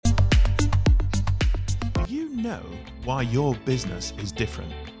know why your business is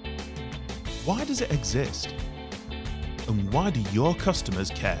different? Why does it exist? And why do your customers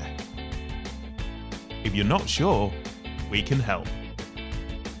care? If you're not sure, we can help.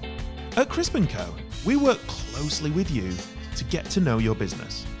 At Crisp & Co, we work closely with you to get to know your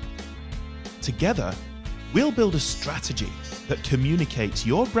business. Together, we'll build a strategy that communicates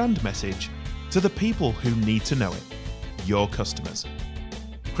your brand message to the people who need to know it, your customers.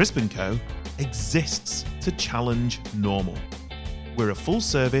 Crisp & Co exists to challenge normal. We're a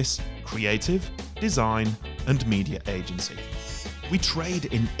full-service, creative, design, and media agency. We trade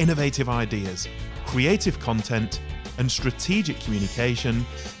in innovative ideas, creative content, and strategic communication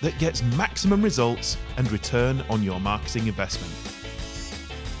that gets maximum results and return on your marketing investment.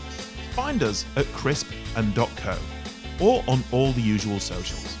 Find us at crisp&co or on all the usual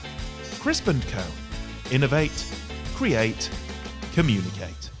socials. Crisp & Co. Innovate, create,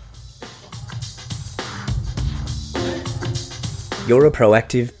 communicate. You're a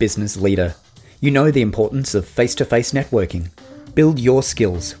proactive business leader. You know the importance of face-to-face networking. Build your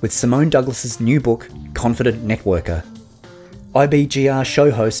skills with Simone Douglas's new book, Confident Networker. IBGR show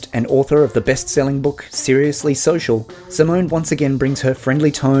host and author of the best-selling book, Seriously Social, Simone once again brings her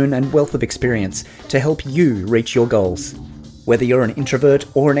friendly tone and wealth of experience to help you reach your goals. Whether you're an introvert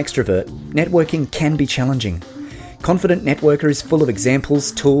or an extrovert, networking can be challenging. Confident Networker is full of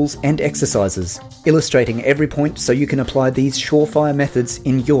examples, tools, and exercises, illustrating every point so you can apply these surefire methods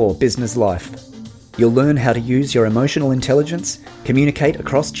in your business life. You'll learn how to use your emotional intelligence, communicate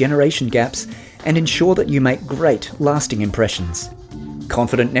across generation gaps, and ensure that you make great, lasting impressions.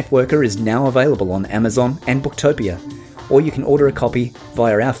 Confident Networker is now available on Amazon and Booktopia, or you can order a copy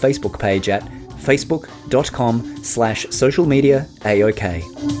via our Facebook page at facebook.com/socialmediaaok.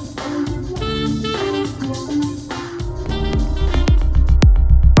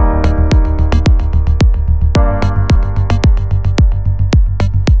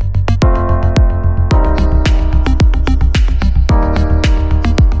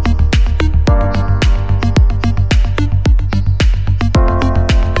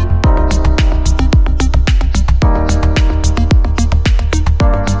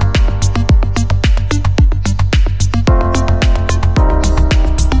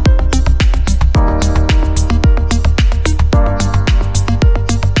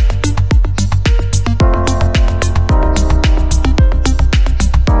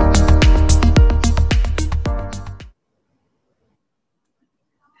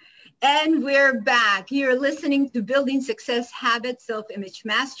 And we're back. You're listening to Building Success Habits, Self-Image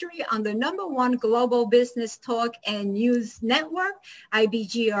Mastery on the #1 global business talk and news network,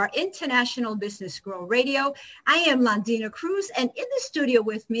 IBGR International Business Grow Radio. I am Londina Cruz, and in the studio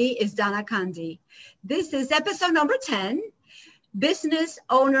with me is Donna Kunde. This is episode number 10, Business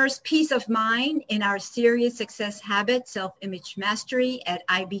Owners' Peace of Mind in our series Success Habits, Self-Image Mastery at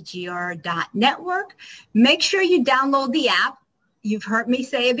IBGR.network. Make sure you download the app. You've heard me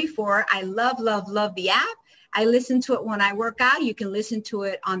say it before. I love, love, love the app. I listen to it when I work out. You can listen to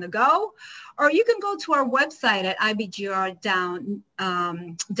it on the go, or you can go to our website at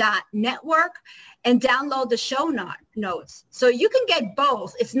ibgr.network and download the show notes. So you can get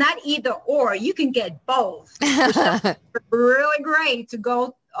both. It's not either or. You can get both. Which is really great to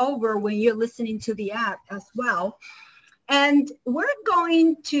go over when you're listening to the app as well. And we're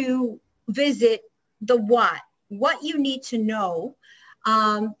going to visit the what you need to know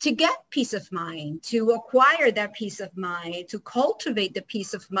to get peace of mind, to acquire that peace of mind, to cultivate the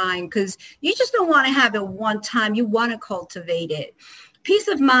peace of mind, because you just don't want to have it one time. You want to cultivate it. Peace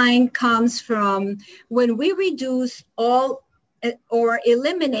of mind comes from when we reduce all or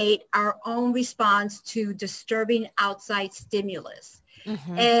eliminate our own response to disturbing outside stimulus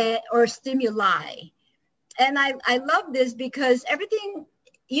or stimuli. And I love this because everything,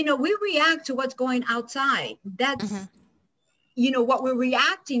 we react to what's going outside. That's, what we're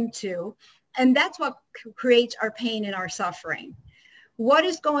reacting to. And that's what creates our pain and our suffering. What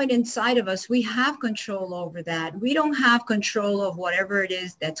is going inside of us, we have control over that. We don't have control of whatever it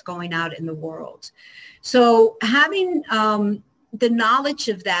is that's going out in the world. So having the knowledge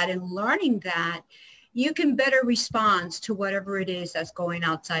of that and learning that, you can better respond to whatever it is that's going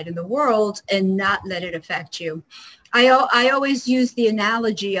outside in the world and not let it affect you. I always use the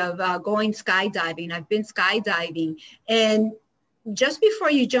analogy of going skydiving. I've been skydiving, and just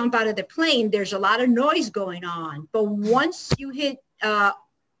before you jump out of the plane, there's a lot of noise going on. But once you hit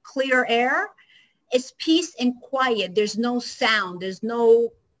clear air, it's peace and quiet. There's no sound. There is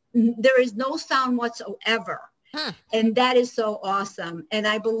no sound whatsoever. And that is so awesome. And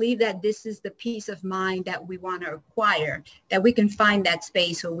I believe that this is the peace of mind that we want to acquire, that we can find that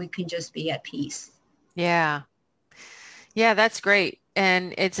space where we can just be at peace. Yeah. Yeah, that's great.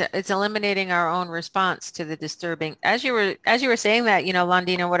 And it's eliminating our own response to the disturbing. As you were saying that,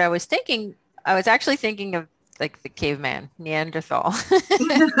 Londina, what I was thinking, I was actually thinking of like the caveman, Neanderthal.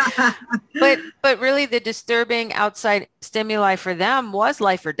 But really the disturbing outside stimuli for them was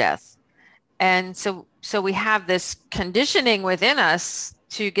life or death. And so we have this conditioning within us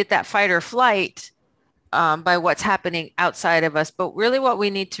to get that fight or flight by what's happening outside of us. But really what we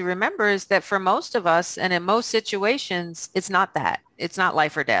need to remember is that for most of us and in most situations, it's not that. It's not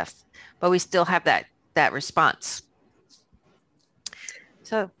life or death, but we still have that response.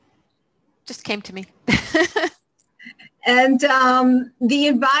 So just came to me. And the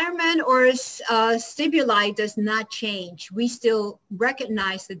environment or stimuli does not change. We still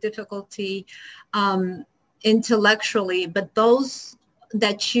recognize the difficulty intellectually, but those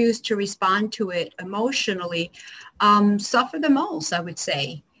that choose to respond to it emotionally suffer the most, I would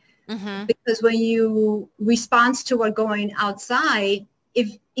say. Mm-hmm. Because when you respond to what's going outside,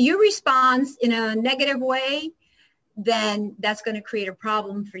 if you respond in a negative way, then that's going to create a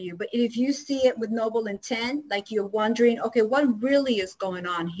problem for you. But if you see it with noble intent, like you're wondering, okay, what really is going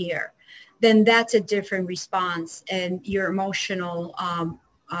on here? Then that's a different response. And your emotional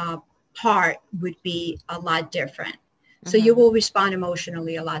part would be a lot different. So you will respond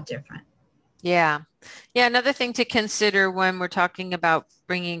emotionally a lot different. Yeah. Yeah. Another thing to consider when we're talking about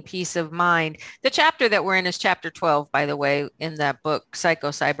bringing peace of mind, the chapter that we're in is chapter 12, by the way, in that book,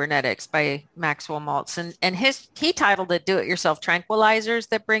 Psycho-Cybernetics by Maxwell Maltz. And he titled it Do-It-Yourself Tranquilizers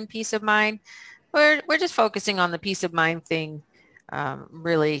That Bring Peace of Mind. We're just focusing on the peace of mind thing,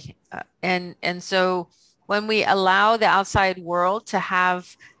 really. And so when we allow the outside world to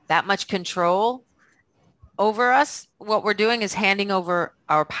have that much control over us, what we're doing is handing over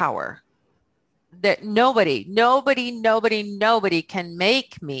our power. That nobody can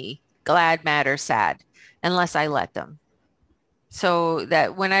make me glad, mad, or sad unless I let them. So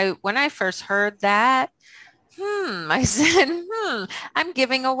that when I first heard that, I said, I'm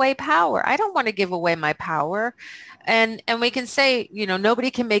giving away power. I don't want to give away my power. And we can say,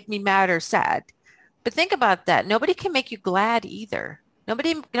 nobody can make me mad or sad. But think about that. Nobody can make you glad either.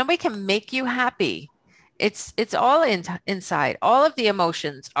 Nobody can make you happy. It's all inside. All of the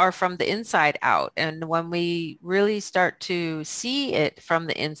emotions are from the inside out. And when we really start to see it from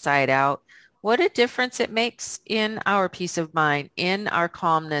the inside out, what a difference it makes in our peace of mind, in our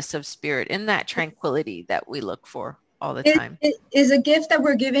calmness of spirit, in that tranquility that we look for all the time. It is a gift that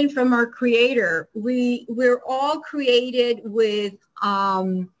we're given from our creator. We're all created with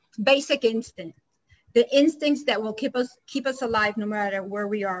basic instincts. The instincts that will keep us alive no matter where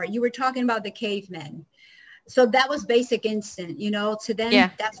we are. You were talking about the cavemen. So that was basic instinct, to them, yeah.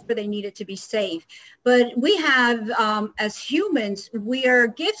 That's where they needed to be safe. But we have, as humans, we are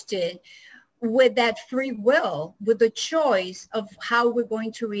gifted with that free will, with the choice of how we're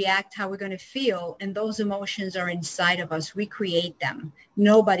going to react, how we're going to feel. And those emotions are inside of us. We create them.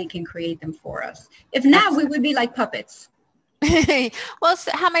 Nobody can create them for us. If not, we would be like puppets. Well,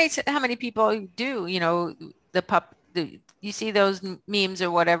 so how many people do, you see those memes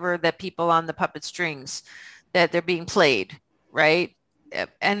or whatever, that people on the puppet strings, that they're being played, right?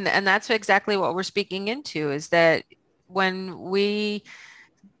 And that's exactly what we're speaking into, is that when we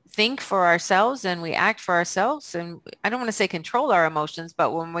think for ourselves and we act for ourselves, and I don't want to say control our emotions,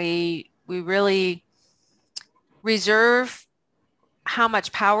 but when we really reserve how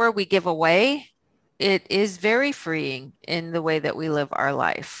much power we give away, it is very freeing in the way that we live our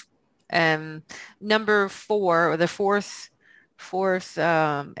life. Number 4, or the fourth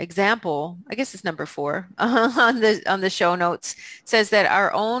example, I guess it's number 4 on the show notes, says that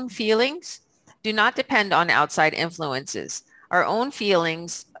our own feelings do not depend on outside influences. Our own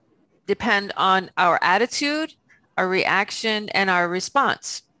feelings depend on our attitude, our reaction, and our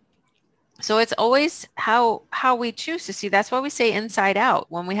response. So it's always how we choose to see. That's why we say inside out.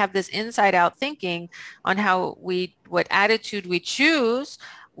 When we have this inside out thinking on what attitude we choose,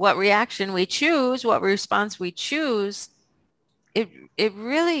 what reaction we choose, what response we choose, it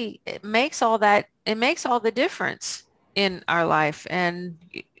really makes all the difference in our life. And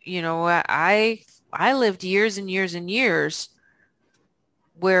I lived years and years and years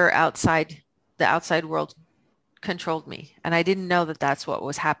where the outside world controlled me, and I didn't know that that's what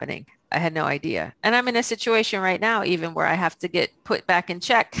was happening. I had no idea. And I'm in a situation right now, even where I have to get put back in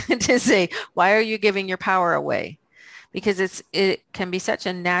check to say, why are you giving your power away? Because it can be such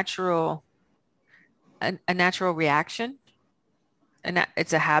a natural reaction. And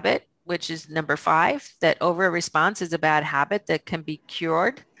it's a habit, which is number 5, that over response is a bad habit that can be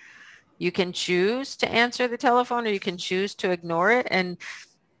cured. You can choose to answer the telephone, or you can choose to ignore it. And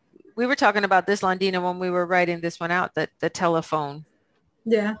we were talking about this, Londina, when we were writing this one out, that the telephone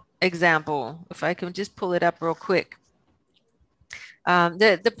example. If I can just pull it up real quick.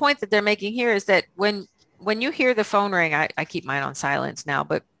 The point that they're making here is that when you hear the phone ring, I keep mine on silence now,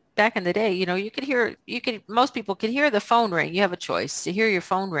 but back in the day, you know, most people could hear the phone ring. You have a choice to hear your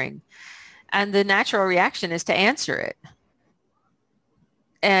phone ring. And the natural reaction is to answer it.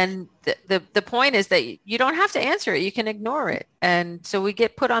 And the point is that you don't have to answer it. You can ignore it. And so we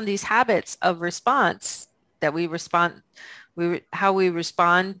get put on these habits of response that how we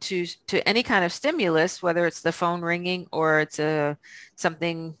respond to any kind of stimulus, whether it's the phone ringing or it's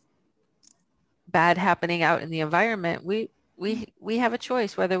something bad happening out in the environment. We have a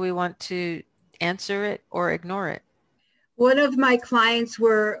choice whether we want to answer it or ignore it. One of my clients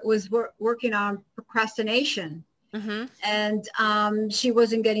was working on procrastination, and she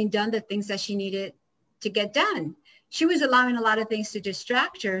wasn't getting done the things that she needed to get done. She was allowing a lot of things to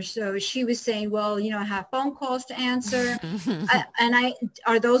distract her. So she was saying, well, you know, I have phone calls to answer.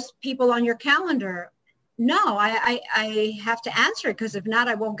 Are those people on your calendar? No, I have to answer it, because if not,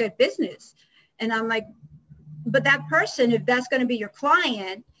 I won't get business. And I'm like, but that person, if that's going to be your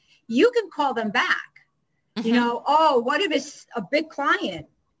client, you can call them back. You know, oh, what if it's a big client?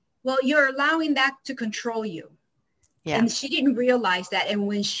 Well, you're allowing that to control you. Yeah. And she didn't realize that. And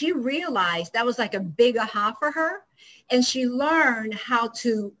when she realized, that was like a big aha for her. And she learned how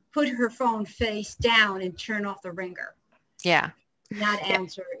to put her phone face down and turn off the ringer. Yeah. Not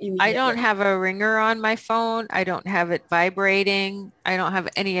answer immediately. I don't have a ringer on my phone. I don't have it vibrating. I don't have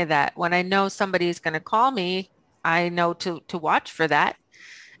any of that. When I know somebody is going to call me, I know to watch for that.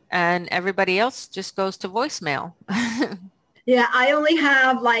 And everybody else just goes to voicemail. Yeah, I only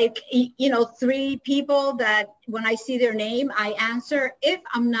have 3 people that when I see their name, I answer if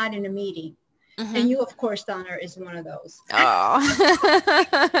I'm not in a meeting. And you, of course, Donna, is one of those. Oh.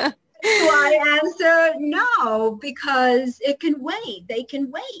 Do I answer? No, because it can wait. They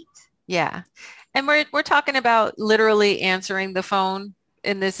can wait. Yeah. And we're talking about literally answering the phone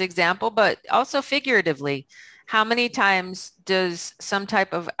in this example, but also figuratively. How many times does some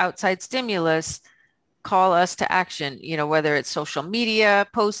type of outside stimulus call us to action? You know, whether it's social media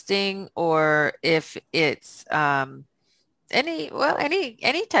posting or if it's any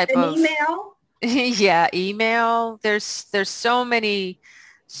type of email. Yeah, email. There's so many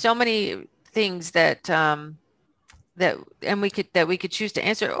things that we could choose to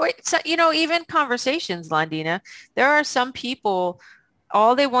answer. Or, so, you know, even conversations, Londina. There are some people,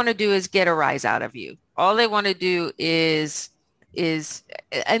 all they want to do is get a rise out of you. All they want to do is,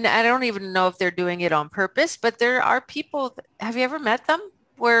 and I don't even know if they're doing it on purpose, but there are people, have you ever met them?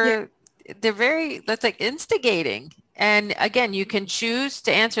 Where they're that's like instigating. And again, you can choose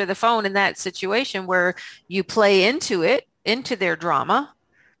to answer the phone in that situation where you play into their drama,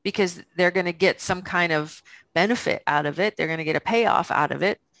 because they're going to get some kind of benefit out of it. They're going to get a payoff out of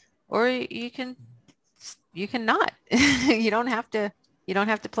it. Or you can not. You don't have to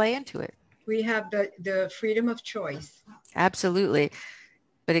play into it. We have the freedom of choice. Absolutely.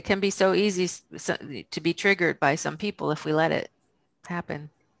 But it can be so easy to be triggered by some people if we let it happen.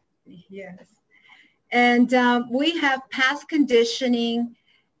 Yes. And we have past conditioning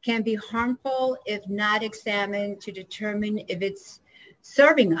can be harmful if not examined to determine if it's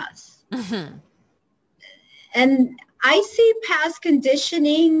serving us. And I see past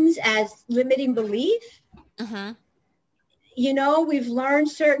conditionings as limiting belief. You know, we've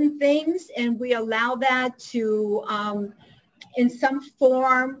learned certain things and we allow that to, in some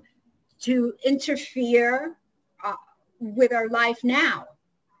form, to interfere with our life now.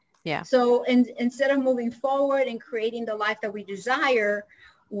 Yeah. So instead of moving forward and creating the life that we desire,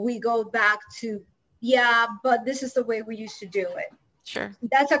 we go back to, but this is the way we used to do it. Sure.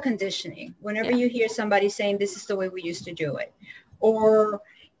 That's a conditioning. Whenever you hear somebody saying this is the way we used to do it, or,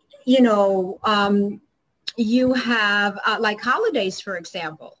 you know, you have like holidays, for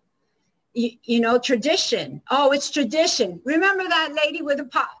example, you know, tradition. Oh, it's tradition. Remember that lady with the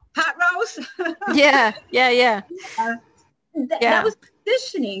pot roast? Yeah. That was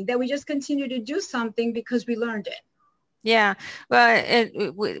conditioning, that we just continue to do something because we learned it. Yeah. Well,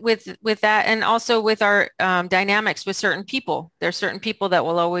 with that, and also with our dynamics with certain people, there's certain people that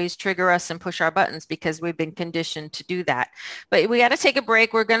will always trigger us and push our buttons because we've been conditioned to do that. But we got to take a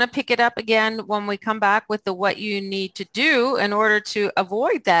break. We're going to pick it up again when we come back with the what you need to do in order to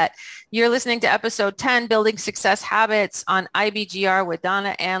avoid that. You're listening to episode 10, Building Success Habits on IBGR with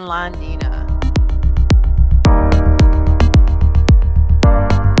Donna and Londina.